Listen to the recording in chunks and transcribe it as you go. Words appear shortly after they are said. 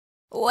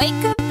Wake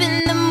up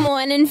in the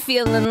morning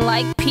feeling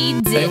like P.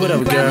 Diddy. Hey, what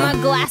up, Grab girl? my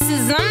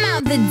glasses, I'm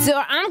out the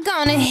door. I'm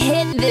gonna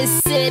hit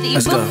this city.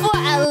 Let's go. Before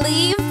I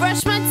leave,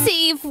 brush my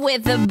teeth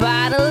with a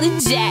bottle of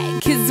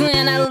Jack. Cause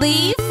when I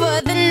leave for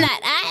the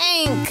night,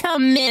 I ain't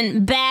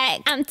coming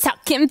back. I'm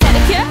talking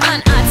pedicure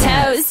on our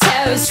toes,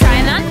 toes.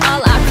 Trying on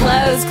all our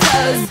clothes,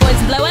 clothes.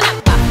 Boys blowing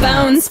up our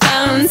phones,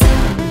 phones.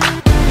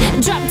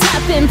 Drop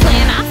top and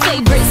playing our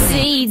favorite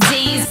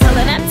CDs.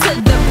 Pulling up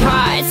to the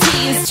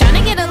parties, trying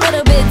to get a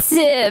little bit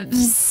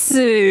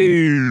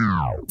tipsy.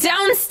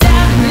 Don't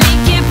stop,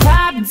 make it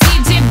pop,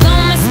 DJ blow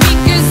my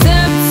speakers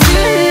up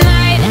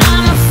tonight.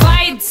 I'ma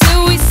fight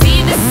till we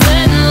see the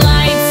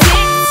sunlight.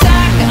 Tick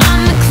tock on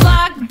the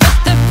clock, but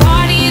the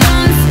party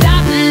don't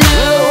stop,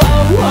 no.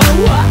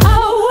 Don't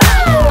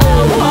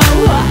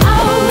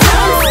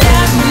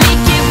stop,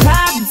 make it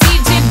pop,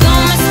 DJ blow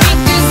my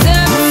speakers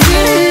up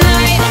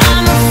tonight.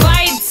 I'ma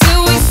fight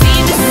till we see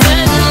the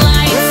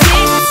sunlight.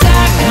 Tick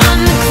tock on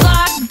the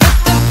clock, but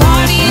the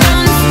party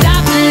don't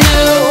stop,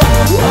 no.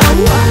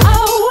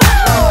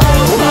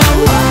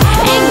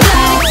 Ain't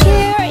got a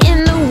care in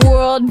the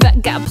world,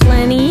 but got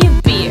plenty of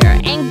beer.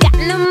 Ain't got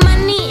no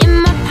money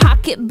in my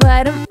pocket,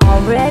 but I'm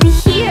already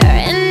here.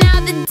 And now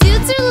the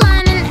dudes are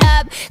lining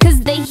up, cause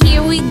they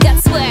hear we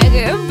got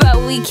swagger. But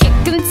we kick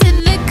them to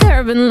the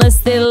curb unless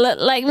they look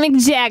like Mick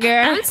Jagger.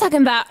 I'm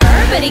talking about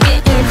everybody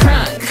getting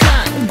crunk,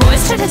 crunk.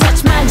 Boys try to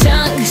touch my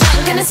junk,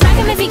 junk. Gonna smack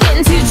him if he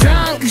getting too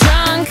drunk,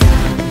 drunk.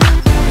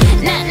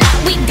 Nah,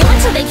 nah, we go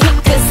until they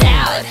kick us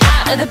out,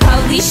 out. The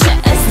police shut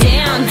us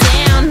down,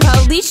 down.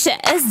 Police shut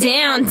us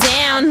down,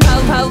 down.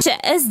 Po-po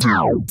shut us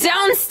down.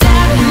 Don't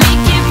stop,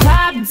 make it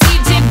pop,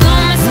 DJ blow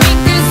my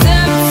speakers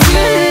up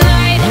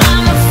tonight.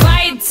 I'ma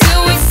fight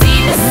till we see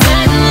the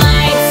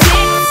sunlight.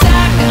 Tick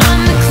tock on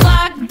the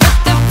clock, but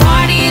the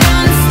party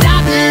don't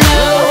stop, no.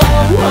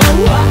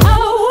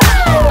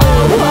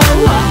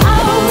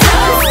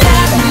 Don't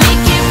stop,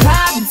 make it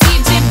pop,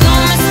 DJ blow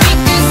my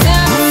speakers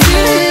up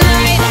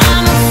tonight.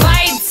 I'ma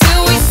fight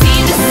till we see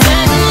the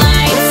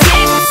sunlight.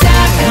 Tick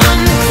tock on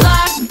the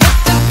clock, but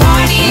the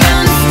party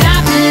don't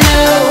stop,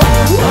 no.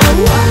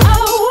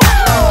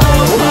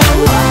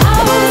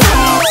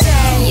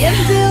 You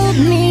build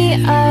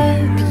me up,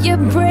 you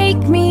break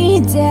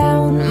me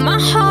down. My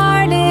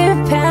heart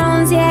it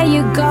pounds, yeah,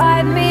 you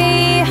got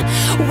me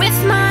with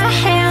my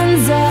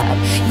hands up.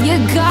 You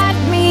got